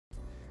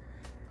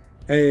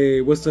Hey,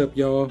 what's up,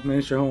 y'all? Man,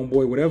 it's your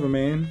homeboy, whatever,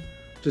 man.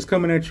 Just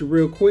coming at you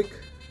real quick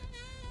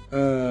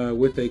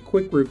with a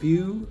quick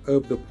review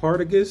of the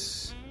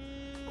Partagas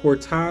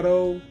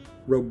Cortado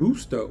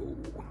Robusto.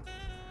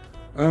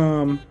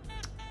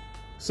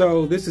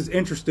 So this is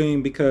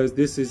interesting because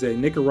this is a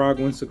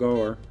Nicaraguan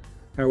cigar.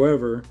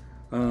 However,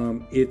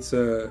 it's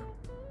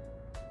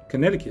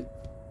Connecticut.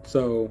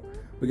 So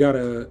we got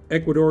a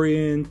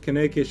Ecuadorian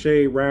Connecticut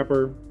shade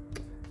wrapper,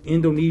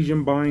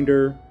 Indonesian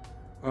binder,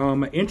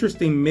 an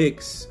interesting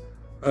mix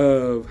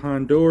of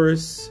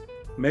Honduras,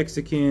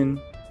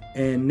 Mexican,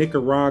 and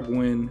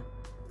Nicaraguan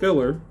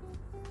filler.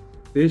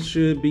 This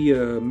should be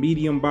a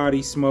medium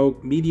body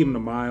smoke, medium to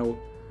mild,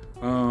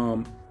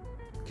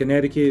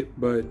 Connecticut,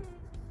 but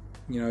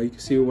you know, you can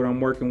see what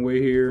I'm working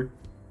with here.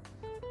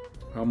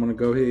 I'm gonna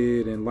go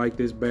ahead and light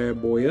this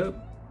bad boy up,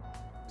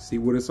 see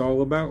what it's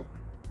all about.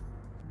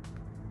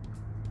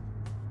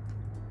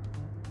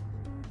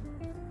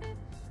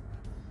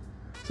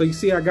 So you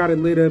see I got it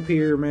lit up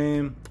here,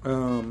 man.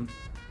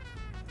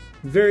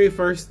 Very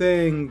first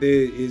thing that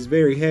is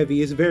very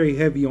heavy, it's very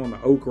heavy on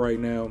the oak right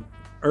now.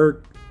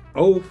 Good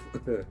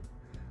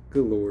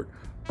Lord.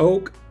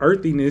 Oak,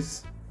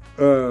 earthiness,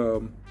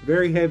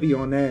 very heavy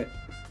on that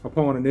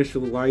upon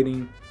initial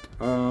lighting.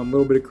 A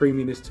little bit of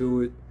creaminess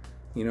to it.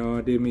 You know,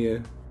 I did me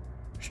a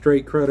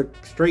straight cut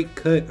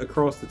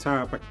across the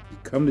top. I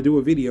come to do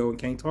a video and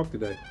can't talk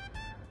today,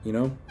 you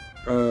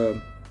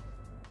know.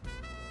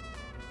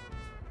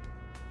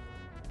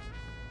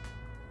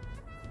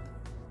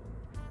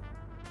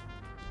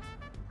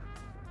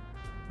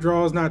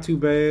 Draw is not too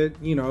bad,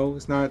 you know,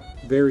 it's not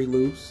very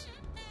loose.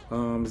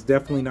 It's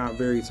definitely not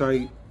very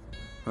tight.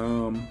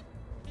 I'd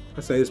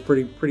say it's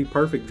pretty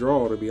perfect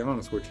draw, to be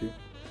honest with you.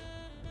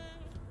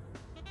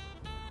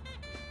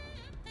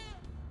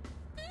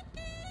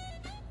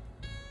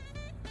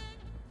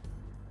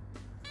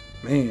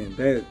 Man,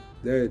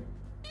 that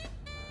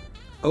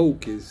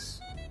oak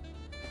is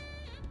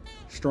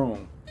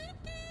strong.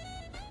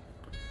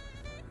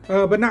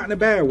 But not in a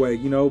bad way,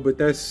 you know, but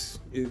that's,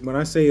 when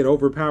I say it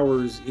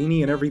overpowers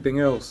any and everything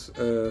else,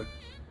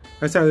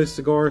 that's how this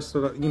cigar,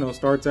 you know,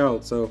 starts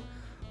out. So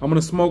I'm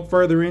going to smoke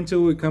further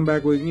into it, come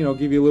back with, you know,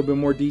 give you a little bit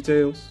more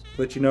details,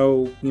 let you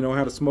know,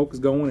 how the smoke is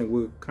going, and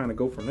we'll kind of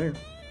go from there.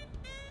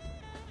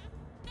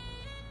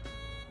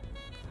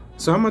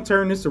 So I'm going to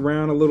turn this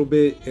around a little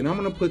bit, and I'm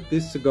going to put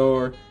this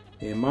cigar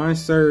in my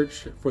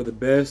search for the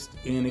best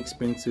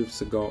inexpensive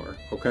cigar,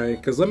 okay?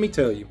 Because let me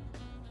tell you,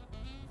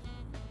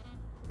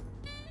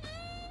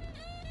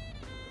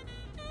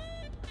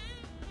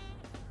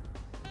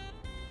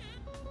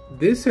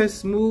 this has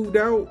smoothed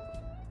out,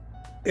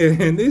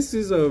 and this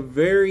is a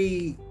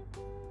very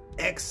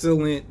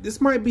excellent,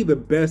 this might be the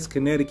best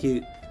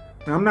Connecticut.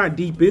 Now, I'm not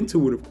deep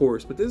into it, of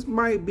course, but this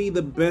might be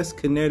the best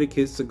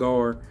Connecticut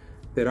cigar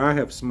that I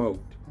have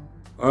smoked.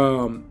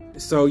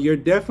 So you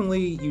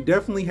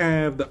definitely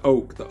have the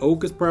oak. The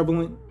oak is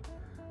prevalent.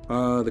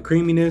 The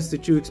creaminess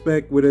that you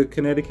expect with a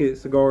Connecticut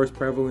cigar is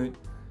prevalent.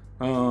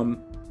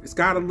 It's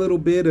got a little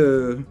bit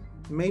of,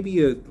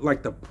 maybe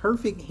like the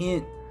perfect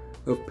hint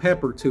of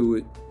pepper to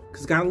it.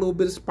 It's got a little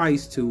bit of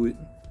spice to it.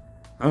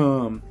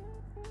 And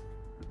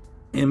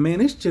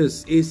man, it's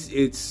just,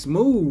 it's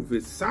smooth,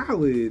 it's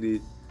solid,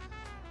 it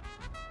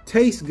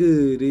tastes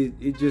good,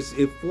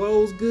 it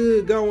flows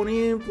good going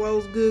in,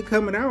 flows good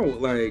coming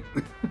out, like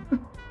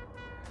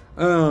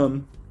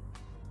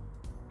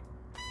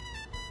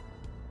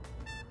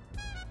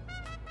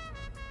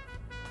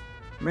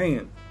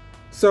man.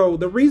 So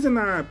the reason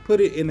I put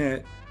it in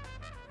that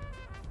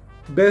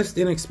best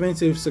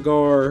inexpensive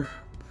cigar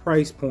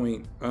price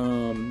point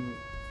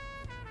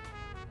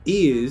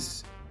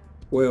is,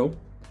 well,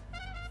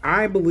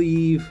 I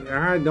believe,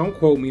 don't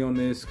quote me on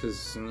this,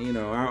 because you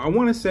know, I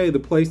want to say the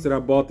place that I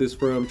bought this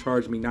from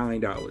charged me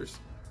 $9.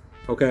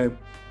 Okay,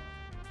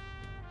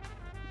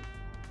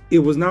 it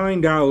was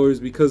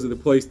 $9 because of the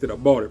place that I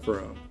bought it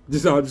from.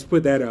 I'll just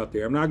put that out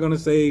there. I'm not gonna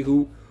say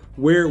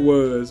where it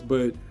was,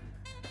 but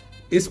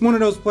it's one of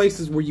those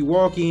places where you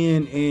walk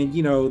in and,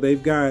 you know,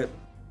 they've got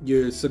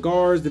your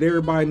cigars that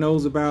everybody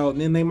knows about,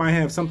 and then they might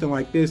have something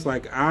like this.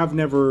 Like, I've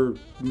never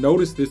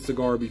noticed this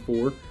cigar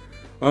before.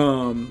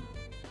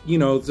 You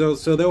know,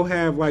 so they'll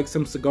have like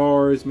some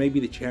cigars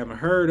maybe that you haven't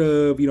heard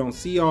of, you don't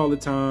see all the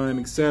time,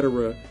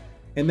 etc.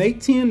 And they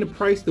tend to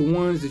price the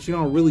ones that you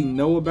don't really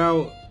know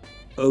about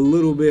a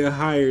little bit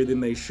higher than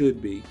they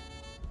should be.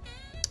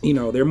 You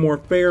know, they're more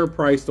fair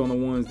priced on the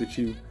ones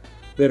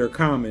that are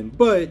common.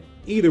 But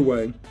either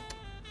way,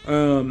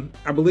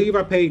 I believe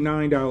I paid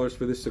 $9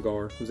 for this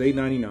cigar. It was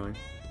 $8.99.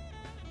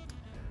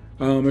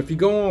 If you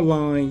go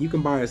online, you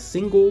can buy a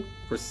single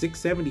for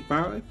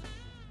 $6.75.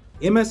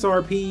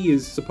 MSRP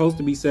is supposed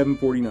to be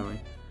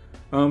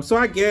 $7.49. So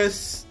I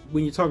guess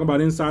when you're talking about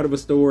inside of a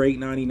store,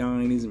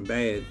 $8.99 isn't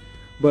bad.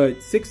 But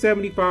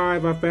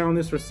 $6.75, I found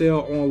this for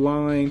sale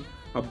online.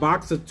 A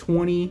box of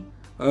 20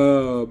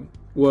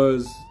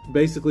 was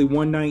basically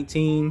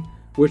 $119,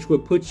 which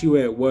would put you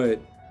at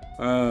what?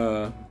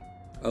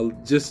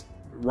 Just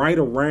right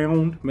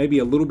around, maybe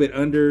a little bit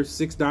under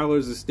 $6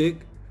 a stick.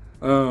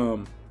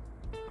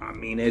 I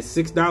mean, at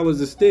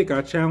 $6 a stick,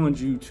 I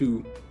challenge you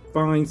to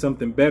find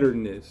something better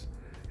than this.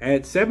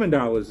 At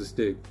 $7 a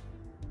stick,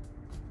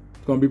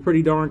 it's gonna be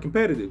pretty darn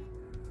competitive.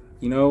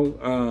 You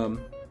know,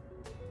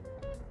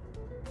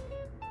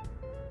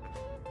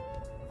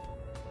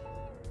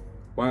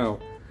 wow.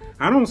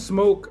 I don't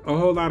smoke a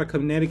whole lot of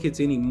Connecticut's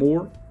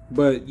anymore,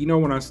 but you know,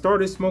 when I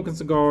started smoking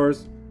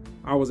cigars,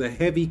 I was a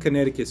heavy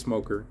Connecticut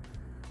smoker.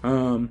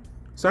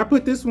 So I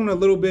put this one a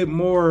little bit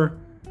more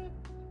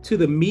to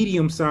the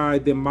medium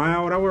side than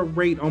mild. I would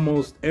rate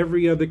almost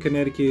every other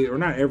Connecticut, or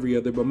not every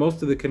other, but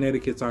most of the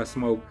Connecticut's I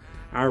smoke,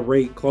 I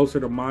rate closer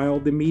to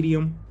mild than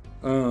medium.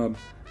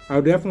 I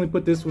would definitely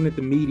put this one at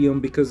the medium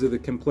because of the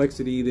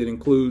complexity that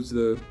includes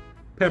the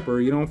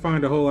pepper. You don't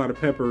find a whole lot of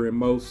pepper in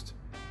most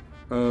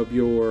of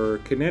your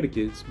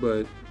Connecticut's,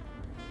 but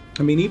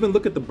I mean, even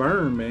look at the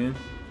burn, man.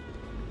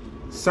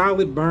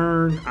 Solid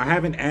burn. I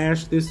haven't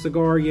ashed this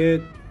cigar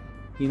yet,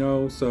 you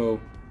know,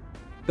 so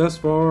thus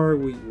far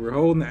we're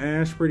holding the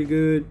ash pretty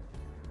good.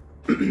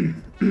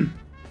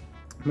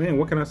 Man,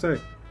 what can I say?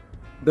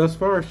 Thus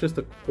far, it's just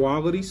a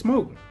quality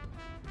smoke.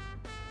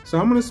 So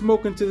I'm gonna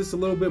smoke into this a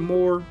little bit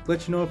more,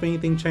 let you know if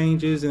anything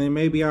changes, and then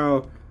maybe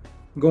I'll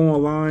go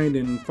online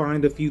and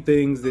find a few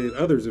things that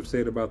others have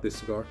said about this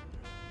cigar.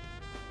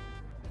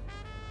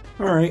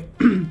 All right,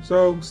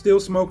 so still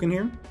smoking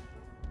here.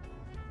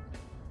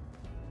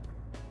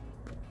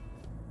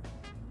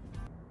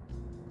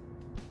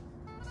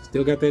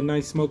 Still got that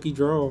nice smoky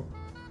draw.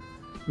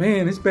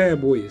 Man, this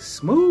bad boy is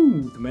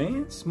smooth,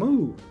 man,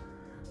 smooth.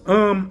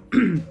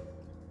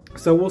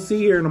 So we'll see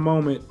here in a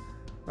moment.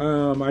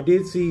 I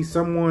did see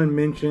someone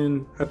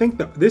mention, I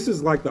think this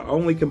is like the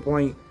only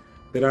complaint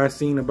that I've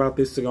seen about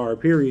this cigar,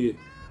 period,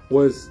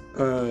 was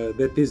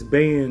that this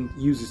band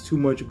uses too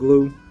much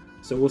glue.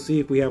 So we'll see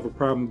if we have a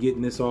problem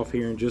getting this off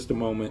here in just a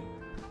moment.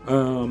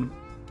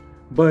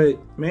 But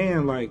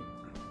man, like,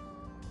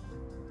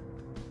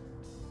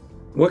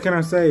 what can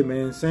I say,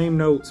 man? Same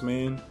notes,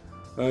 man.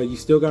 You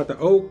still got the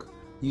oak,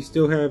 you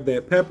still have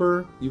that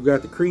pepper, you've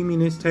got the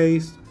creaminess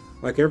taste,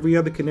 like every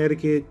other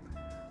Connecticut.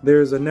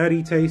 There's a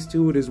nutty taste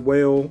to it as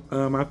well.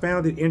 I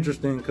found it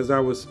interesting because I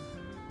was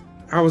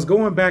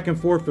going back and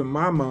forth in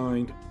my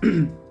mind,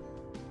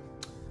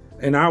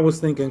 and I was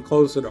thinking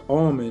closer to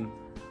almond.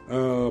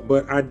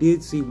 But I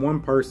did see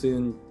one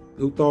person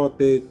who thought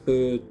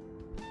that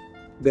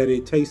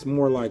it tastes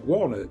more like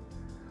walnut,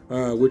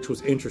 which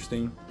was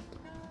interesting.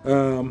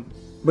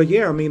 But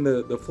yeah, I mean,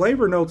 the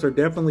flavor notes are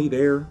definitely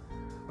there.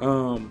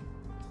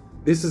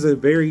 This is a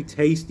very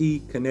tasty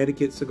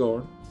Connecticut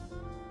cigar.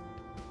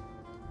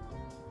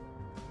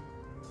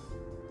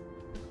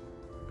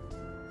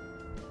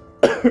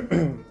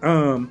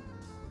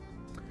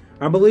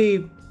 I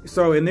believe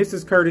so, and this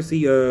is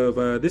courtesy of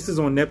this is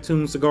on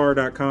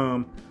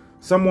NeptuneCigar.com.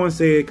 Someone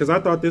said, because I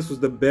thought this was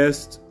the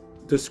best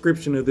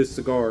description of this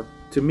cigar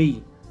to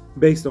me,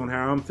 based on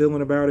how I'm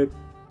feeling about it.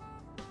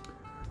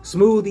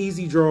 Smooth,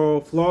 easy draw,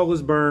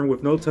 flawless burn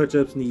with no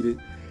touch-ups needed.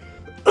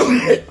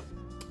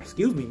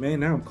 Excuse me,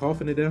 man. Now I'm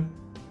coughing to death.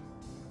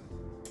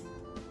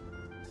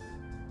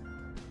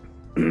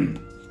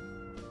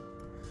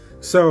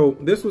 So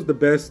this was the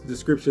best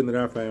description that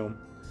I found.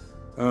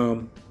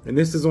 And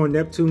this is on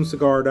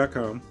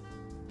NeptuneCigar.com.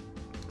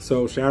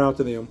 So shout out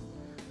to them.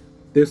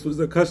 This was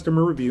a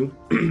customer review,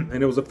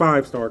 and it was a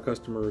 5-star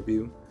customer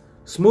review.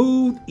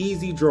 Smooth,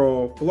 easy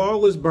draw,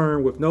 flawless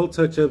burn with no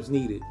touch-ups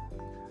needed.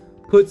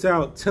 Puts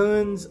out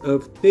tons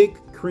of thick,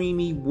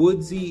 creamy,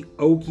 woodsy,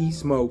 oaky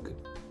smoke.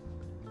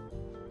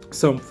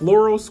 Some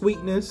floral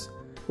sweetness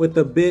with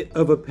a bit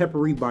of a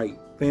peppery bite.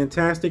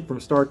 Fantastic from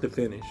start to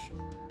finish.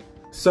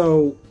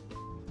 So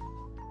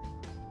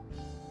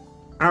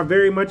I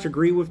very much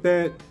agree with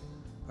that.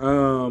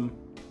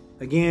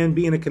 Again,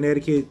 being a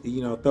Connecticut,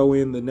 you know, throw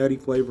in the nutty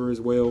flavor as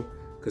well,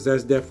 because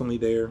that's definitely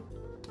there.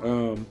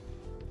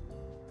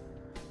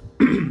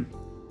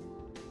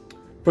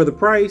 For the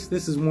price,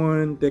 this is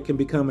one that can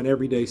become an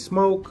everyday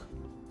smoke.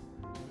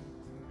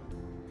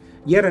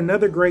 Yet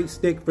another great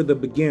stick for the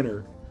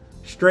beginner.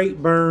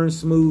 Straight burn,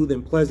 smooth,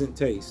 and pleasant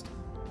taste.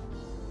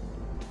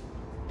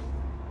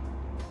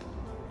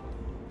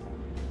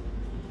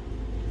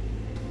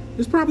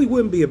 This probably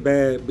wouldn't be a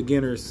bad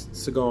beginner's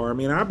cigar. I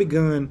mean, I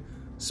begun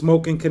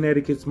smoking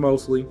Connecticut's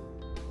mostly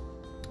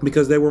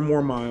because they were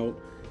more mild.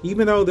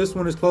 Even though this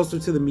one is closer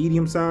to the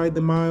medium side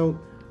than mild,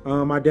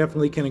 I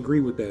definitely can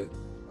agree with that.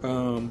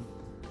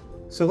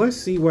 So let's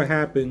see what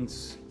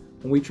happens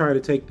when we try to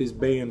take this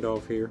band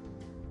off here.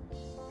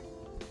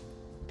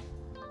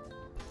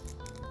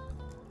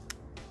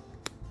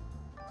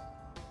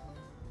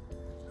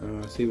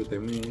 See what they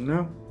mean.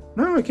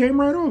 No, it came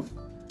right off.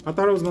 I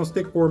thought it was gonna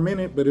stick for a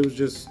minute, but it's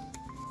just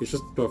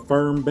a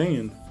firm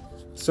band.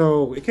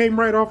 So it came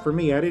right off for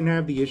me. I didn't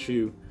have the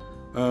issue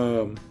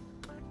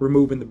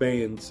removing the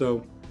band.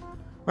 So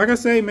like I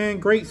say, man,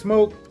 great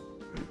smoke.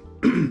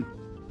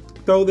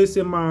 Throw this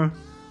in my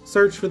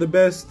search for the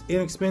best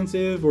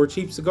inexpensive or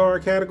cheap cigar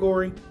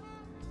category.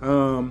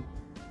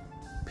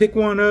 Pick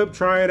one up,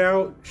 try it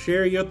out,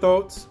 share your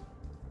thoughts.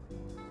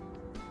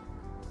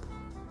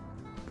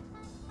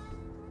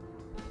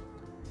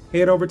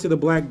 Head over to the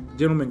Black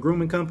Gentleman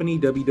Grooming Company,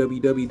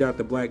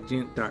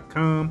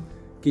 www.theblackgent.com.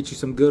 Get you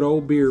some good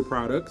old beard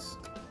products.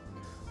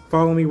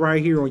 Follow me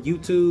right here on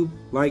YouTube.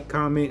 Like,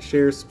 comment,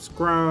 share,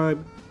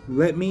 subscribe.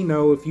 Let me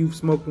know if you've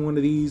smoked one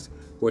of these,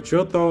 what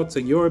your thoughts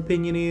and your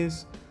opinion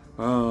is.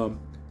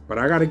 But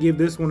I got to give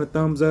this one a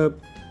thumbs up.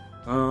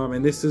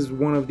 And this is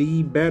one of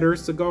the better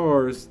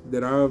cigars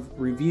that I've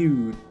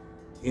reviewed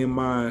in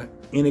my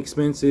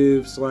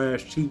inexpensive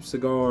 / cheap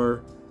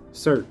cigar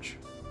search.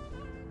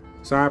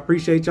 So I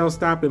appreciate y'all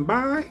stopping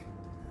by.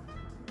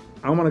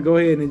 I'm going to go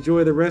ahead and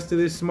enjoy the rest of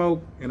this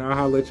smoke, and I'll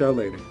holler at y'all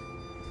later.